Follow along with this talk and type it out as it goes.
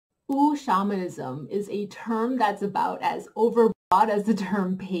Wu shamanism is a term that's about as overbroad as the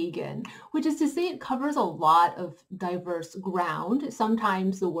term pagan, which is to say it covers a lot of diverse ground.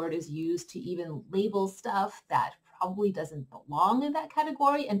 Sometimes the word is used to even label stuff that probably doesn't belong in that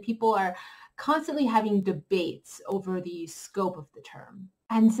category, and people are constantly having debates over the scope of the term.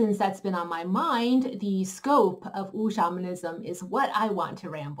 And since that's been on my mind, the scope of Wu shamanism is what I want to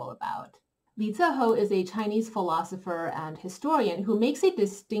ramble about. Zehou is a Chinese philosopher and historian who makes a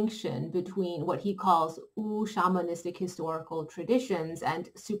distinction between what he calls Wu shamanistic-historical traditions and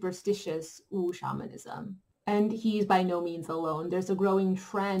superstitious Wu shamanism. And he's by no means alone. There's a growing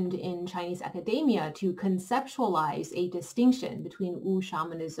trend in Chinese academia to conceptualize a distinction between Wu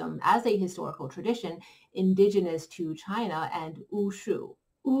shamanism as a historical tradition indigenous to China and Wu Shu.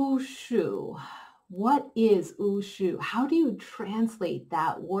 Wu Shu. What is Wu Shu? How do you translate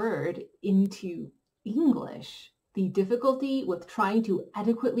that word into English? The difficulty with trying to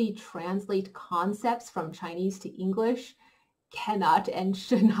adequately translate concepts from Chinese to English cannot and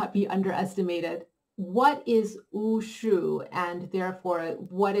should not be underestimated. What is Wu Shu, and therefore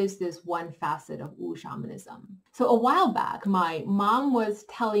what is this one facet of Wu shamanism? So a while back, my mom was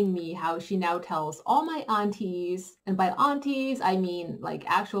telling me how she now tells all my aunties, and by aunties I mean like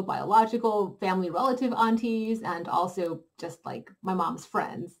actual biological family relative aunties, and also just like my mom's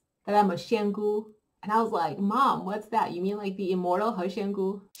friends, that I'm a shén. And I was like, Mom, what's that? You mean like the immortal He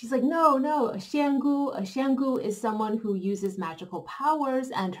Shén? She's like, no, a shén is someone who uses magical powers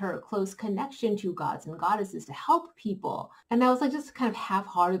and her close connection to gods and goddesses to help people. And I was like just kind of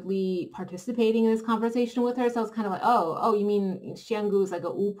half-heartedly participating in this conversation with her. So I was kind of like, oh, you mean shén is like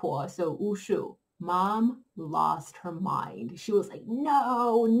a Wu Po, so Wu Shu. Mom lost her mind. She was like,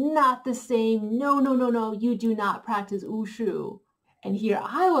 no, not the same. No, you do not practice Wu Shu. And here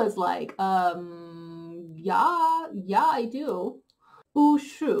I was like, yeah, I do. Wu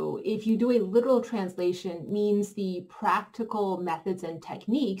Shu, if you do a literal translation, means the practical methods and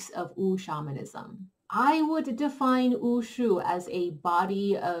techniques of Wu shamanism. I would define Wu Shu as a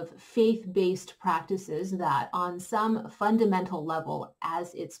body of faith-based practices that on some fundamental level,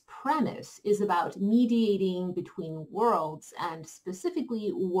 as its premise, is about mediating between worlds and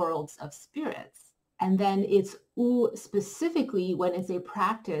specifically worlds of spirits. And then it's Wu specifically when it's a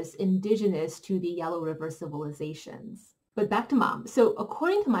practice indigenous to the Yellow River civilizations. But back to Mom. So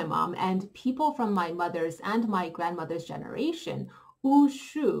according to my mom and people from my mother's and my grandmother's generation, Wu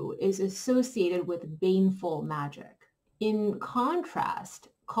Shu is associated with baneful magic. In contrast,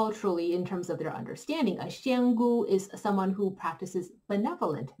 culturally, in terms of their understanding, a shén is someone who practices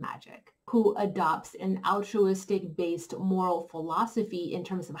benevolent magic, who adopts an altruistic-based moral philosophy in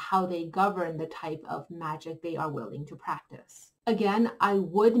terms of how they govern the type of magic they are willing to practice. Again, I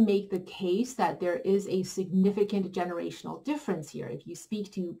would make the case that there is a significant generational difference here. If you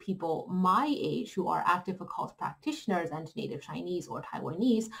speak to people my age who are active occult practitioners and native Chinese or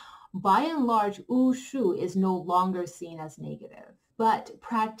Taiwanese, by and large, Wu Shu is no longer seen as negative. But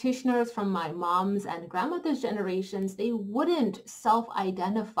practitioners from my mom's and grandmother's generations, they wouldn't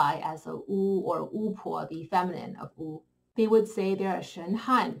self-identify as a Wu or Wu Po, the feminine of Wu. They would say they're a Shen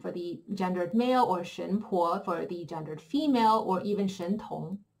Han for the gendered male, or Shen Po for the gendered female, or even Shen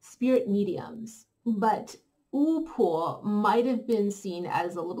Tong, spirit mediums. But Wu Po might have been seen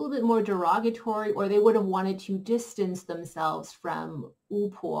as a little bit more derogatory, or they would have wanted to distance themselves from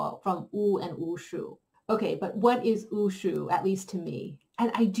Wu Po, from Wu and Wu Shu. Okay, but what is Wu Shu, at least to me?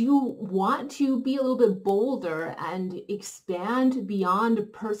 And I do want to be a little bit bolder and expand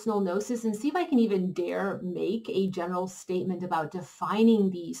beyond personal gnosis and see if I can even dare make a general statement about defining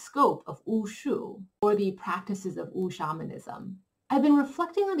the scope of Wu Shu or the practices of Wu shamanism. I've been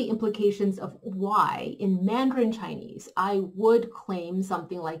reflecting on the implications of why, in Mandarin Chinese, I would claim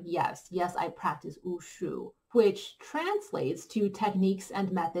something like, yes, I practice Wu Shu, which translates to techniques and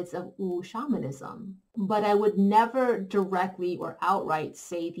methods of Wu shamanism. But I would never directly or outright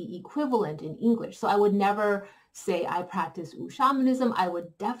say the equivalent in English. So I would never say I practice Wu shamanism. I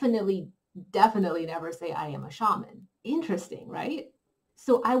would definitely never say I am a shaman. Interesting, right?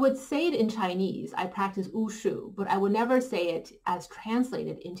 So I would say it in Chinese, I practice Wu Shu, but I would never say it as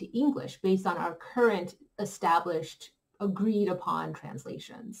translated into English based on our current established, agreed upon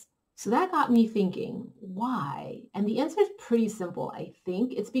translations. So that got me thinking, why? And the answer is pretty simple, I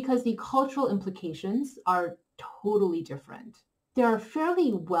think. It's because the cultural implications are totally different. There are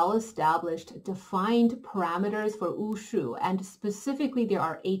fairly well-established, defined parameters for Wu Shu, and specifically there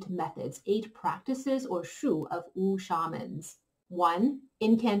are 8 methods, 8 practices or shu of Wu shamans. 1.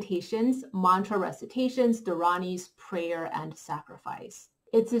 Incantations, mantra recitations, dharanis, prayer, and sacrifice.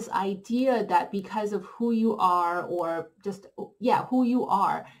 It's this idea that because of who you are, or just, who you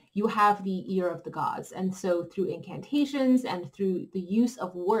are, you have the ear of the gods. And so through incantations and through the use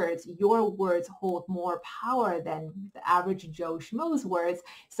of words, your words hold more power than the average Joe Schmo's words.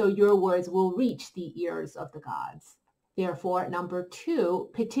 So your words will reach the ears of the gods. Therefore, number 2,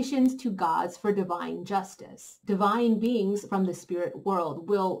 petitions to gods for divine justice. Divine beings from the spirit world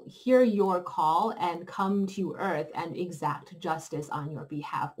will hear your call and come to earth and exact justice on your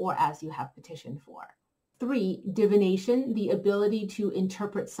behalf, or as you have petitioned for. 3, divination, the ability to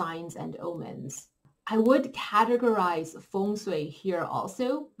interpret signs and omens. I would categorize feng shui here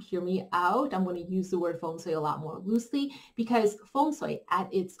also. Hear me out. I'm going to use the word feng shui a lot more loosely because feng shui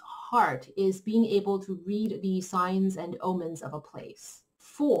at its heart is being able to read the signs and omens of a place.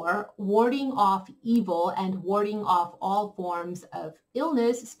 4, warding off evil and warding off all forms of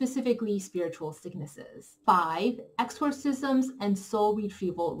illness, specifically spiritual sicknesses. 5, exorcisms and soul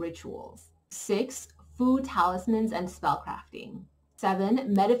retrieval rituals. 6, food talismans and spellcrafting.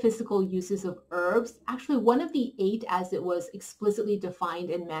 7, metaphysical uses of herbs. Actually, one of the 8, as it was explicitly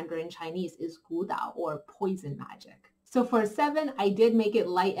defined in Mandarin Chinese, is gudao, or poison magic. So for 7, I did make it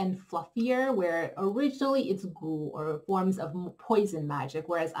light and fluffier, where originally it's gu, or forms of poison magic,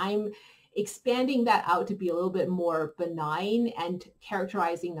 whereas I'm expanding that out to be a little bit more benign and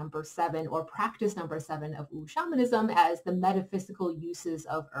characterizing number 7, or practice number 7 of Wu shamanism, as the metaphysical uses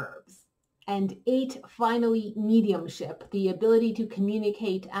of herbs. And 8, finally, mediumship, the ability to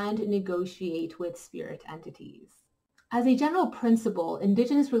communicate and negotiate with spirit entities. As a general principle,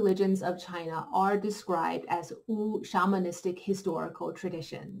 indigenous religions of China are described as Wu shamanistic-historical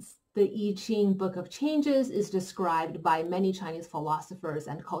traditions. The I Ching Book of Changes is described by many Chinese philosophers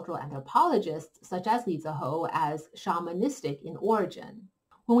and cultural anthropologists, such as Li Zehou, as shamanistic in origin.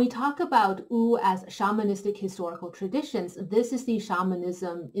 When we talk about Wu as shamanistic historical traditions, this is the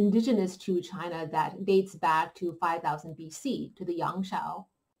shamanism indigenous to China that dates back to 5000 BC, to the Yang Shao.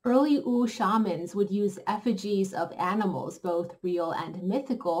 Early Wu shamans would use effigies of animals, both real and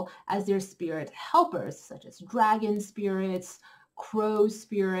mythical, as their spirit helpers, such as dragon spirits, crow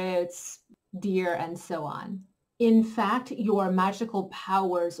spirits, deer, and so on. In fact, your magical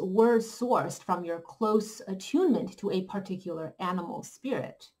powers were sourced from your close attunement to a particular animal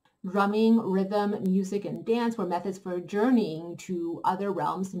spirit. Drumming, rhythm, music, and dance were methods for journeying to other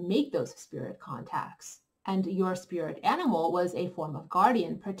realms to make those spirit contacts. And your spirit animal was a form of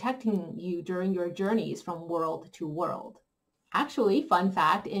guardian, protecting you during your journeys from world to world. Actually, fun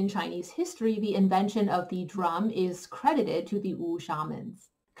fact, in Chinese history, the invention of the drum is credited to the Wu shamans.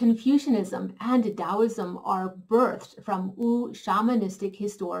 Confucianism and Taoism are birthed from Wu shamanistic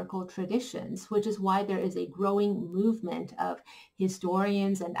historical traditions, which is why there is a growing movement of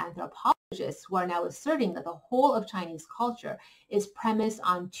historians and anthropologists who are now asserting that the whole of Chinese culture is premised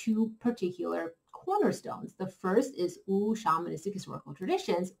on 2 particular cornerstones. The first is Wu shamanistic historical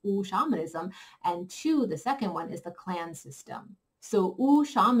traditions, Wu shamanism, and 2, the second one, is the clan system. So Wu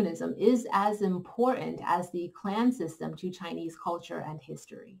shamanism is as important as the clan system to Chinese culture and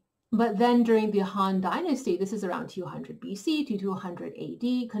history. But then during the Han Dynasty, this is around 200 BC to 200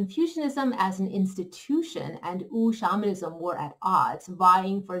 AD, Confucianism as an institution and Wu shamanism were at odds,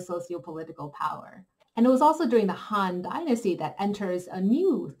 vying for socio-political power. And it was also during the Han Dynasty that enters a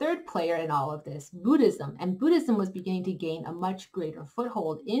new 3rd player in all of this, Buddhism. And Buddhism was beginning to gain a much greater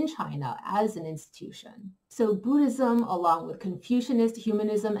foothold in China as an institution. So Buddhism, along with Confucianist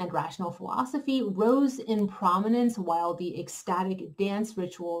humanism and rational philosophy, rose in prominence while the ecstatic dance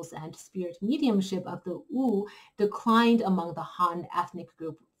rituals and spirit mediumship of the Wu declined among the Han ethnic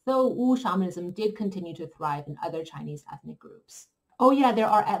group, though Wu shamanism did continue to thrive in other Chinese ethnic groups. Oh yeah, there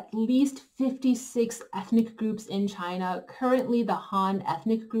are at least 56 ethnic groups in China. Currently, the Han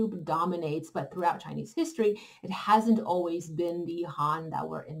ethnic group dominates, but throughout Chinese history, it hasn't always been the Han that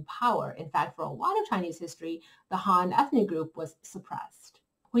were in power. In fact, for a lot of Chinese history, the Han ethnic group was suppressed.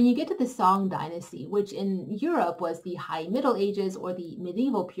 When you get to the Song Dynasty, which in Europe was the High Middle Ages or the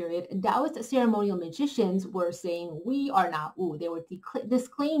medieval period, Taoist ceremonial magicians were saying, we are not Wu. They were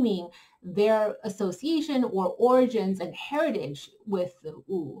disclaiming their association or origins and heritage with the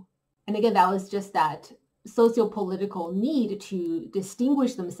Wu. And again, that was just that socio-political need to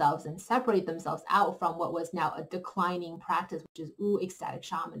distinguish themselves and separate themselves out from what was now a declining practice, which is Wu ecstatic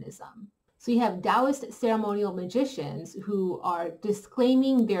shamanism. So you have Taoist ceremonial magicians who are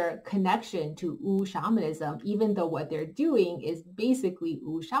disclaiming their connection to Wu shamanism, even though what they're doing is basically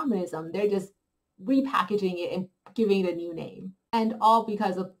Wu shamanism. They're just repackaging it and giving it a new name. And all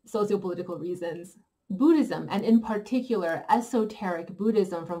because of socio-political reasons. Buddhism, and in particular esoteric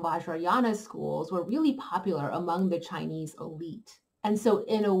Buddhism from Vajrayana schools, were really popular among the Chinese elite. And so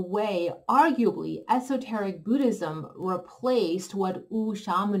in a way, arguably, esoteric Buddhism replaced what Wu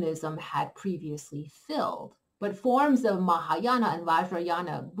shamanism had previously filled. But forms of Mahayana and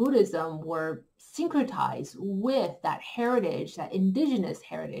Vajrayana Buddhism were syncretized with that heritage, that indigenous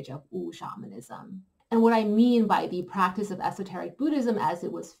heritage of Wu shamanism. And what I mean by the practice of esoteric Buddhism as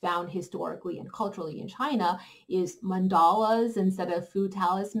it was found historically and culturally in China is mandalas instead of food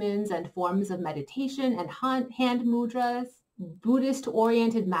talismans and forms of meditation and hand mudras,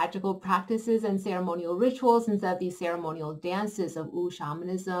 Buddhist-oriented magical practices and ceremonial rituals instead of the ceremonial dances of Wu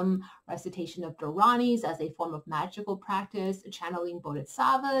shamanism, recitation of Dharanis as a form of magical practice, channeling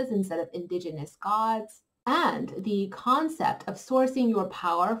bodhisattvas instead of indigenous gods, and the concept of sourcing your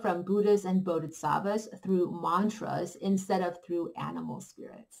power from Buddhas and bodhisattvas through mantras instead of through animal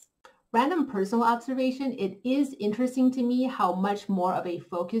spirits. Random personal observation, it is interesting to me how much more of a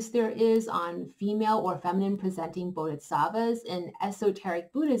focus there is on female or feminine presenting bodhisattvas in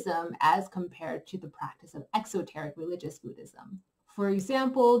esoteric Buddhism as compared to the practice of exoteric religious Buddhism. For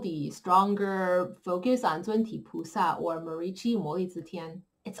example, the stronger focus on Zhunti Pusa or Marici, Morili Tian.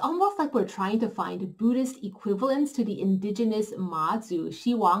 It's almost like we're trying to find Buddhist equivalents to the indigenous Matsu,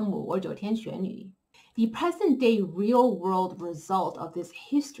 Wang or九天玄女. The present-day real-world result of this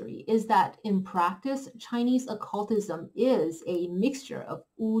history is that, in practice, Chinese occultism is a mixture of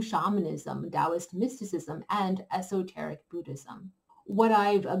Wu shamanism, Taoist mysticism, and esoteric Buddhism. What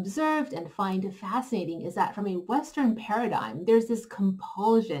I've observed and find fascinating is that from a Western paradigm, there's this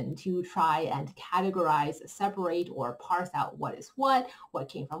compulsion to try and categorize, separate, or parse out what is what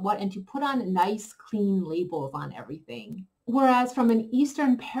came from what, and to put on nice, clean labels on everything. Whereas from an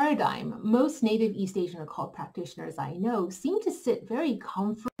Eastern paradigm, most native East Asian occult practitioners I know seem to sit very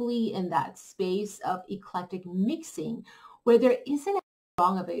comfortably in that space of eclectic mixing where there isn't as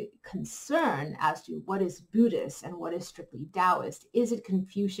strong of a concern as to what is Buddhist and what is strictly Taoist. Is it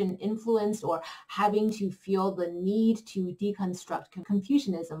Confucian influenced or having to feel the need to deconstruct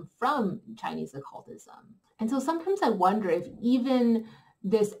Confucianism from Chinese occultism? And so sometimes I wonder if even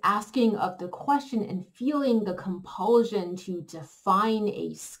this asking of the question and feeling the compulsion to define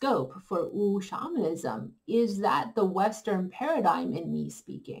a scope for Wu shamanism, is that the Western paradigm in me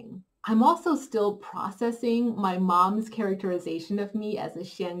speaking? I'm also still processing my mom's characterization of me as a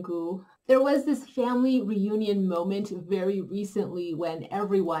Shén. There was this family reunion moment very recently when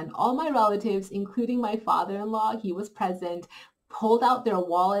everyone, all my relatives, including my father-in-law, he was present, pulled out their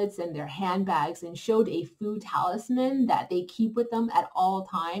wallets and their handbags and showed a food talisman that they keep with them at all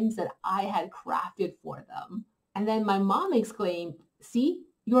times that I had crafted for them. And then my mom exclaimed, "See,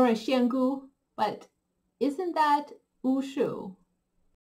 you're a Shén, but isn't that Wu Shu?"